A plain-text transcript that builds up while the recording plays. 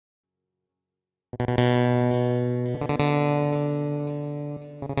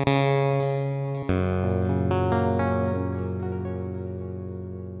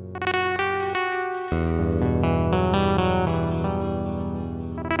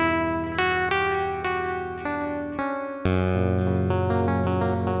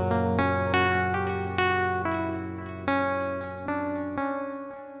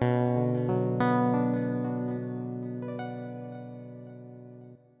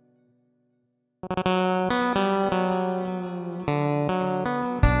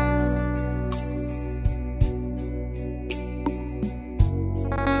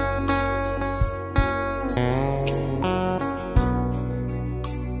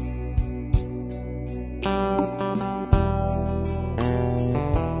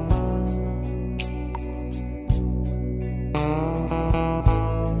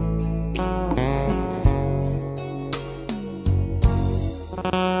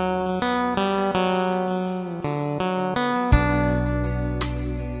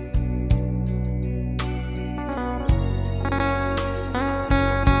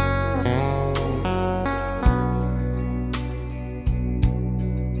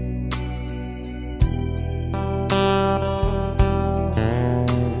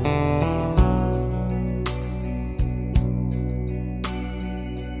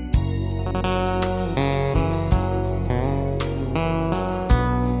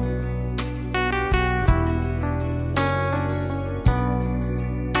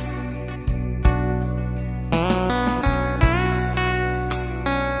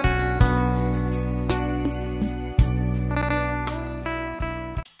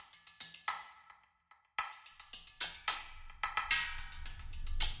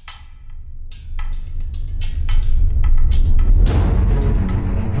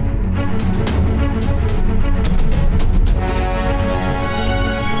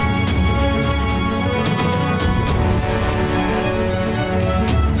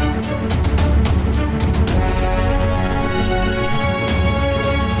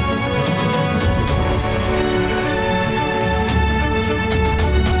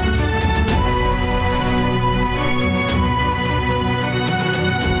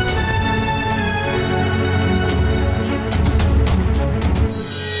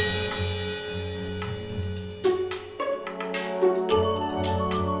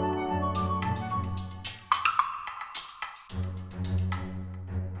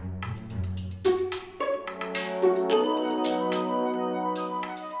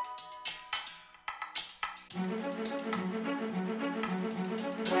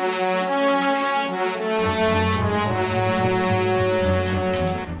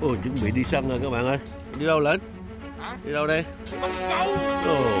Chuẩn bị đi săn rồi các bạn ơi. Đi đâu lên? Hả? Đi đâu đây? Bắt gấu.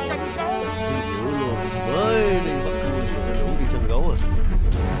 Đi săn gấu. Đi luôn. Ơi, đi bắt cua vừa đủ đi săn gấu rồi.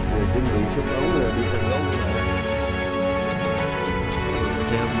 Rồi chuẩn bị súng ống rồi đi săn gấu rồi.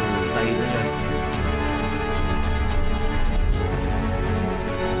 Theo người Tây nữa nha.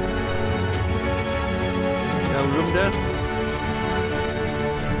 Nào room đó.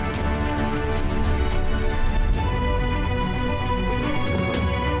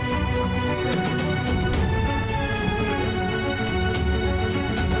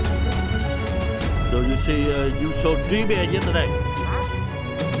 So you see, you saw 3 bears yesterday. Huh?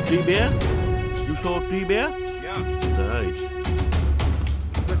 3 bears? You saw 3 bears? Yeah. Nice.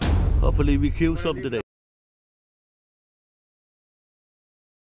 Hopefully we kill some today.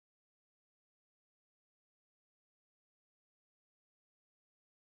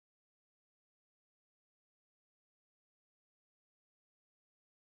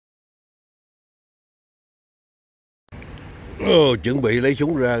 Chuẩn bị lấy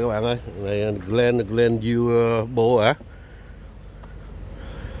súng ra các bạn ơi. Này Glenn you bố hả?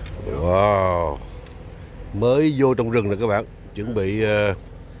 Wow. Mới vô trong rừng nè các bạn. Chuẩn bị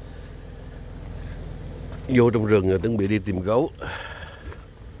vô trong rừng rồi chuẩn bị đi tìm gấu.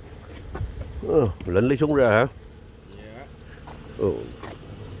 Lệnh lấy súng ra hả? Yeah.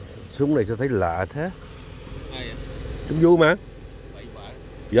 Súng này cho thấy lạ thế. Súng vui mà.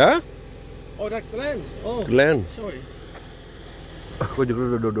 Dạ? Oh, that's Glenn. Oh. Glenn. Sorry. Có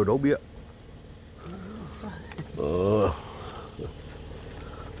đồ đổ bia.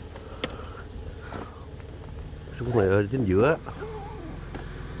 Súng này ở chính giữa.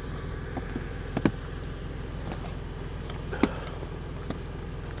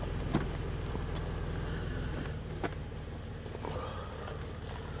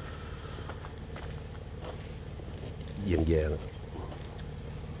 Vàng vàng.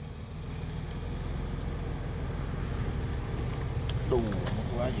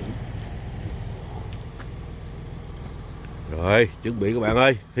 Quá dữ. Rồi, chuẩn bị các bạn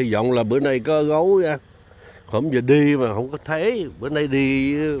ơi. Hy vọng là bữa nay có gấu nha. Hôm giờ đi mà không có thấy. Bữa nay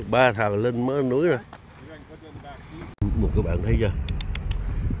đi 3 thằng lên mới núi rồi. Một các bạn thấy chưa?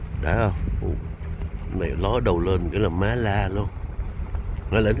 Đã không? Này ló đầu lên cái là má la luôn.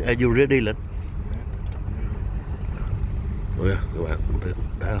 Nói Lĩnh, are you ready Lĩnh? Ôi các bạn thấy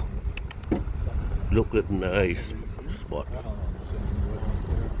đã không? Look at nice spot.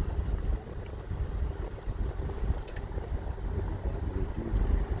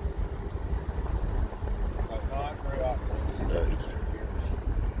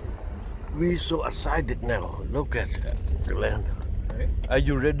 We so excited now. Look at the land. Okay. Are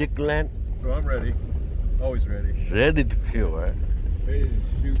you ready to land? Oh, I'm ready. Always ready. Ready to kill, right? Ready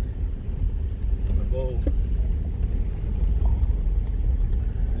to shoot the bow.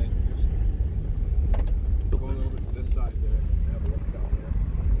 And then just go a little bit to this side there and have a look down there.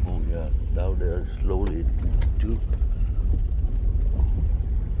 Oh yeah, down there slowly too.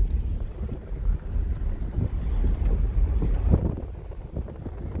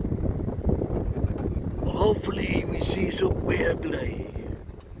 Hopefully we see some bear today.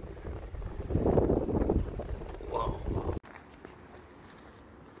 Wow.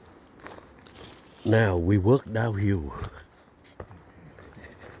 Now we work downhill.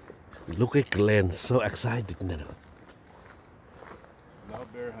 Look at Glenn, so excited now. Now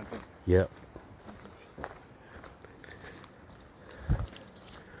bear hunting. Yeah.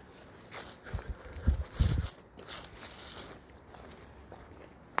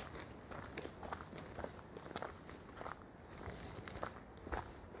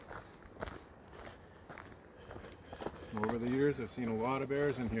 Over the years, I've seen a lot of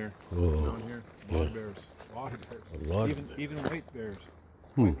bears in here. Oh. Down here, a lot of bears. A lot of bears. A lot. Even white bears.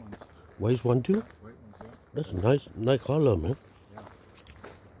 Hmm. White ones. White one too? White ones, yeah. That's a nice color, man. Yeah.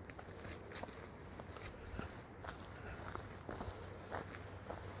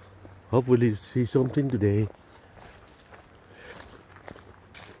 Hopefully see something today.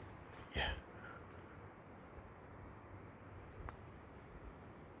 Yeah.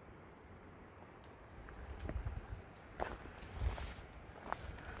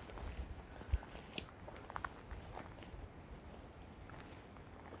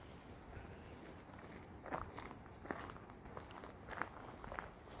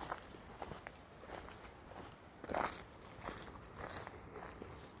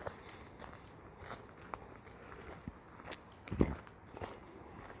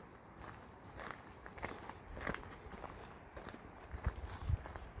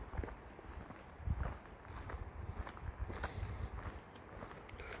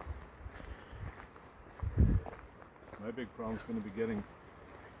 My big problem's going to be getting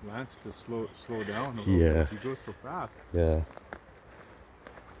Lance to slow down a little Yeah. bit. He goes so fast. Yeah.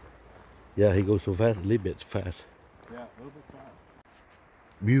 Yeah, he goes so fast, a little bit fast. Yeah, a little bit fast.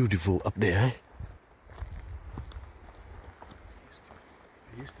 Beautiful up there, eh?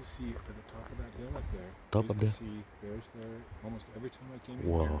 I used to see at the top of that hill up there. Top I of used to there? see bears there almost every time I came in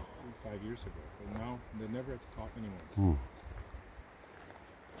Wow. here 5 years ago. But now they're never at the top anymore. Hmm.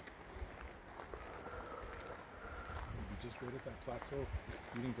 Maybe just right at that plateau,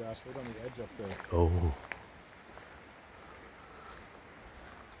 eating grass right on the edge up there. Oh.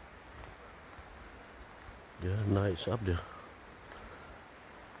 Yeah, nice up there.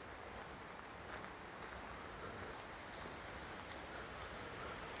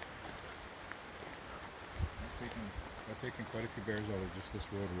 I've taken quite a few bears out of just this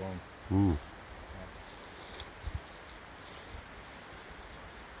road alone. Hmm.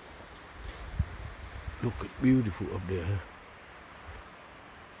 Look at beautiful up there.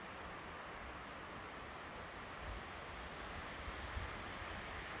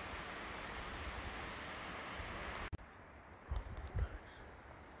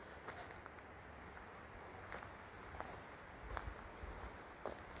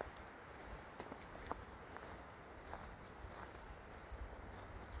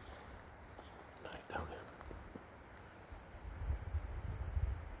 Down there.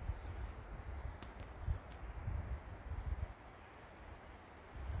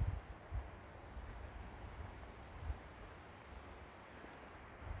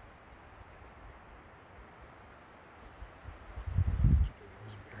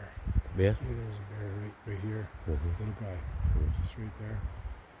 Bear? There was a bear right here. Little guy. Just right there.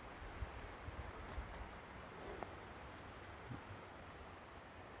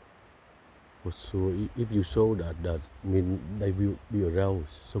 So if you saw that mean they will be around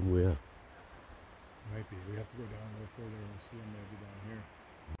somewhere. Might be. We have to go down a little further and see him maybe down here.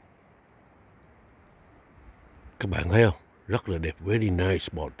 Các bạn thấy không? Rất là đẹp, very nice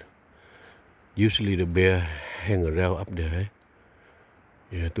spot. Usually the bear hang around up there.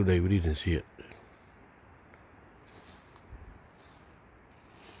 Yeah, today we didn't see it.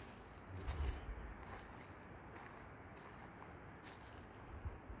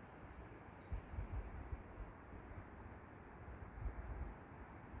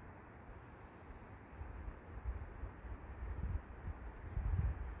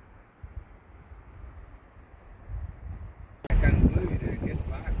 I can really get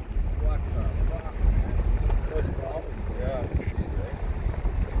back. What the fuck, man? Those problems. Yeah.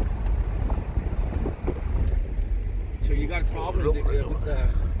 So you got problems with the.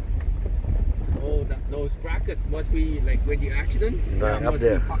 Oh, those brackets must be like when you accident. Right, up must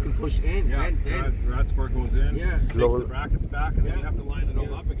there. be fucking pushed in. Yeah, then. that's where it goes in. Yeah. Takes Slow- the brackets back, and then you have to line it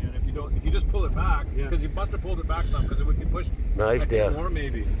all up again. If you just pull it back, because you must have pulled it back some, because it would be pushed. Nice like there. more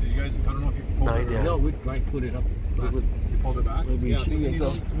maybe. Did you guys? I don't know if you pulled Nice it. there. No, we might put it up. Back. You pulled it back. Maybe Yeah, so see you it need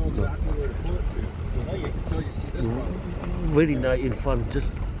go. to know exactly where to pull it to. So you can tell you see this problem. Very nice in front.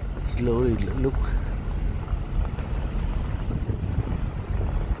 Just slowly look.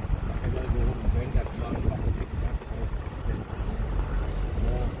 I gotta go home and bend that car, fucking pick it up.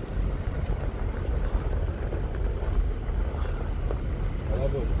 I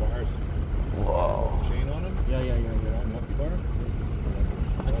love those bars. Wow. Chain on them. Yeah. Monkey bar.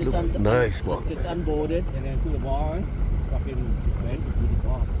 I just Look, nice one. just unboarded and then put the bar on. Fucking just went to put the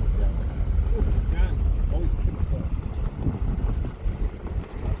bar. Gian, always kick stuff.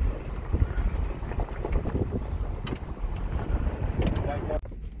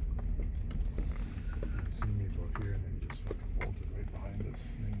 See me go here and then just fucking bolted right behind this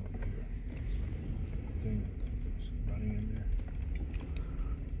thing over here. This thing just running in there.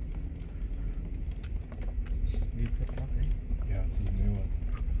 You picked up, eh? Yeah, this is a new one.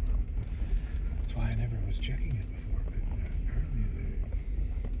 That's why I never was checking it before, but apparently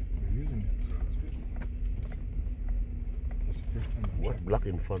they're using it, so it's good. That's the first time I've What checked. black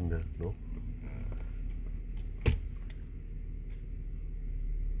in front there? No.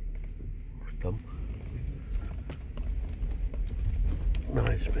 Thumb.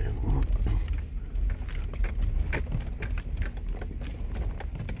 Nice man.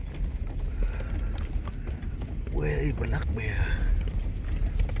 Where is black bear?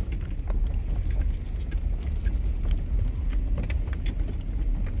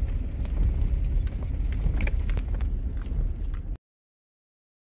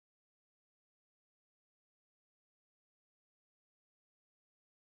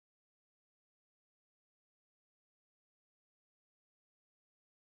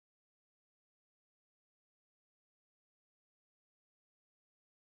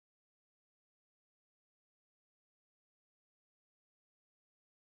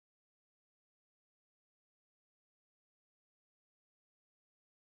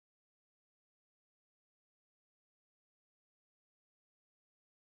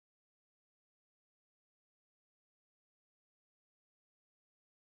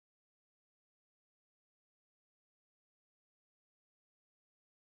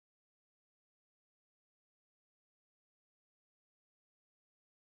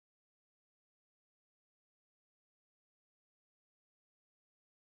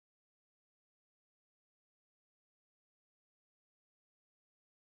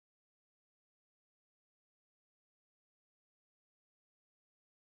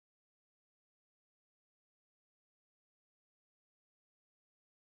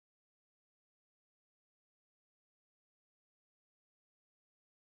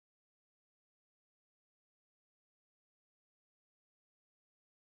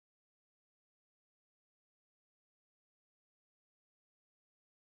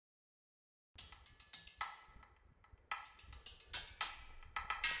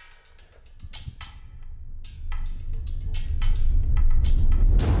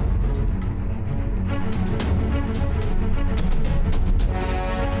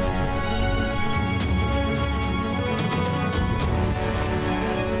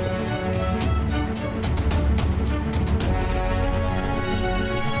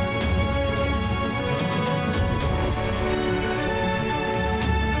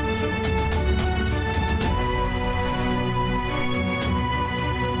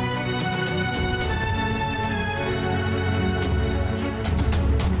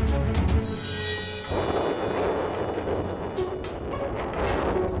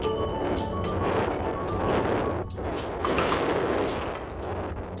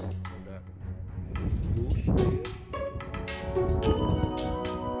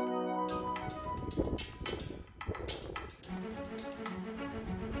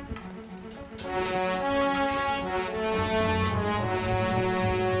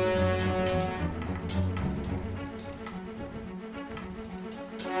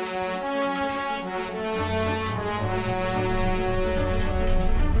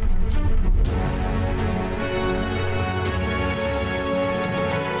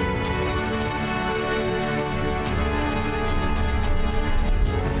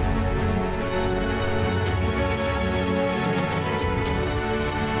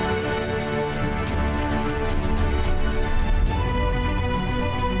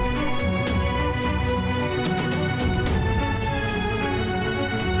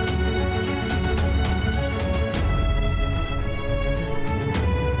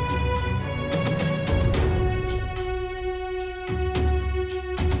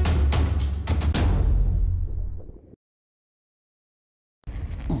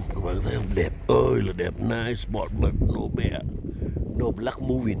 Các bạn thấy không? Đẹp ơi là đẹp. Nice spot but no bear. No black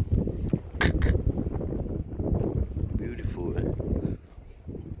moving. Beautiful.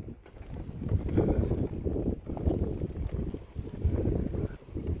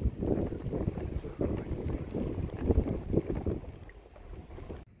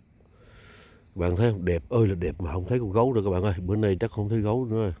 Các bạn thấy không? Đẹp ơi là đẹp mà không thấy con gấu nữa các bạn ơi. Bữa nay chắc không thấy gấu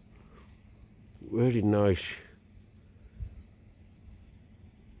nữa. Very nice.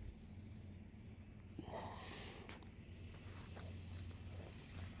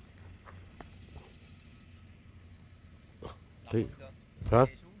 Thấy hả?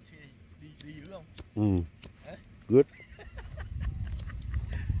 Đi dữ không? Ừ. Good.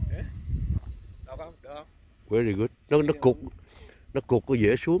 Được không? Được không? Very good. Nó cục có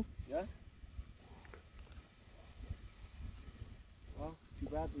dễ xuống. Yeah. Well, too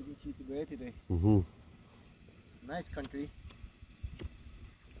bad we didn't see the bear today. Nice country.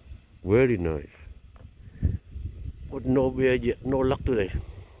 Very nice. But no bear yet, no luck today.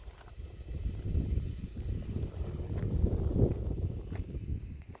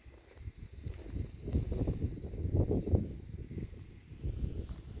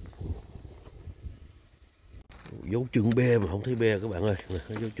 Dấu chân be mà không thấy be các bạn ơi. Nè,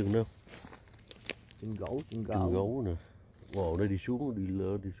 thấy dấu chân đâu? Chân gấu. Chân gấu nè. Wow, nó đi xuống, đi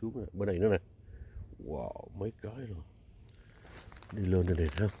lên, đi xuống nè. Bên này nữa nè. Wow, mấy cái rồi. Đi lên đây này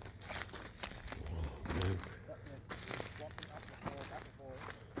thấy không?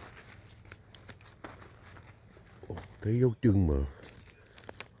 Wow, thấy dấu chân mà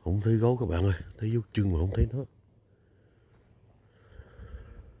không thấy gấu các bạn ơi. Thấy dấu chân mà không thấy nó.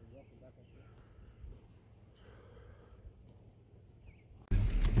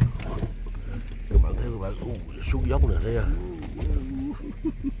 Các bạn thấy các bạn xuống dốc nè thấy không?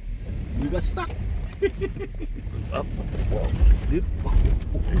 We got stuck. Up. Wow, tiếp.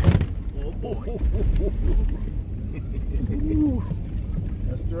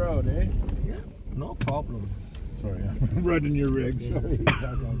 Test the road, eh? Yeah. No problem. Sorry, I'm running your rig. Sorry.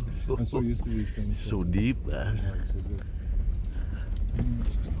 I'm so used to these things. So deep, man. So good.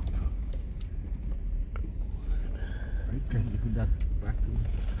 Right, can you put that back to me?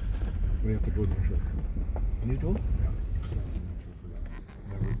 We have to go neutral. Neutral? Yeah. Neutral for that.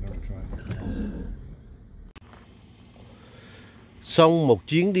 Never tried. Xong một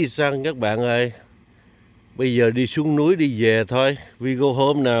chuyến đi săn các bạn ơi. Bây giờ đi xuống núi đi về thôi. We go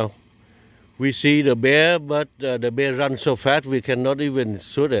home now. We see the bear, but the bear runs so fast we cannot even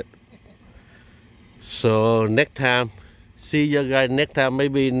shoot it. So next time, see you guys next time.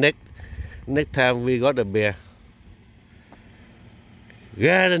 Maybe next time we got a bear.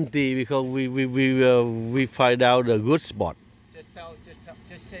 Guarantee because we find out a good spot.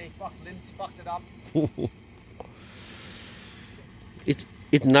 Just say fuck, Lynn's fucked it up.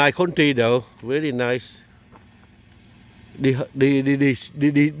 It's nice country though, very nice.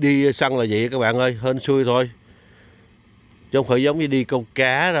 Đi săn là vậy các bạn ơi, hên xui thôi. Chứ không phải giống như đi câu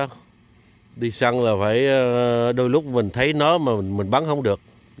cá đâu. Đi săn là phải đôi lúc mình thấy nó mà mình bắn không được.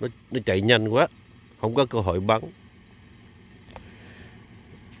 Nó chạy nhanh quá, không có cơ hội bắn.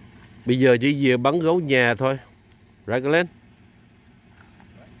 Bây giờ chỉ về bắn gấu nhà thôi. Right Glenn?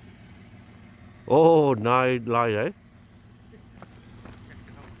 Oh, nice line đấy.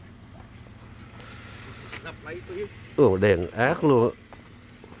 Đèn ác luôn.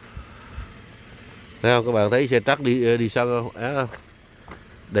 Thấy không? Các bạn thấy xe trắc đi săn không? Ác không?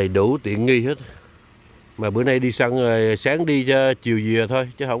 Đầy đủ tiện nghi hết. Mà bữa nay đi săn rồi sáng đi cho chiều về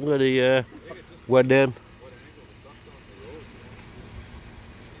thôi chứ không có đi qua đêm.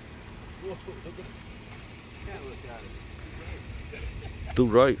 To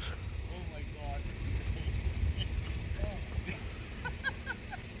right.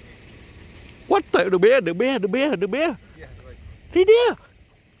 What the the bear. Thì đĩa.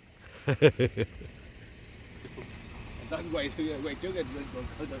 Quay trước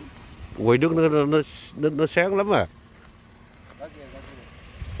Quay nước nó sáng lắm à.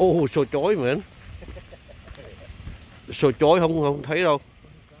 Ô sôi chói mà. Sôi chói không thấy đâu.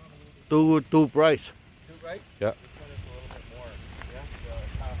 Too bright. Yeah.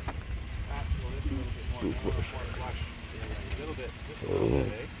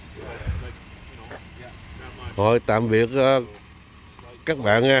 Thôi tạm biệt các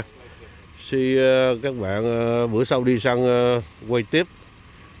bạn nha. Các bạn bữa sau đi săn quay tiếp.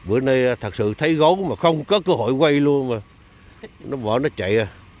 Bữa nay thật sự thấy gấu mà không có cơ hội quay luôn mà. Nó bỏ nó chạy à.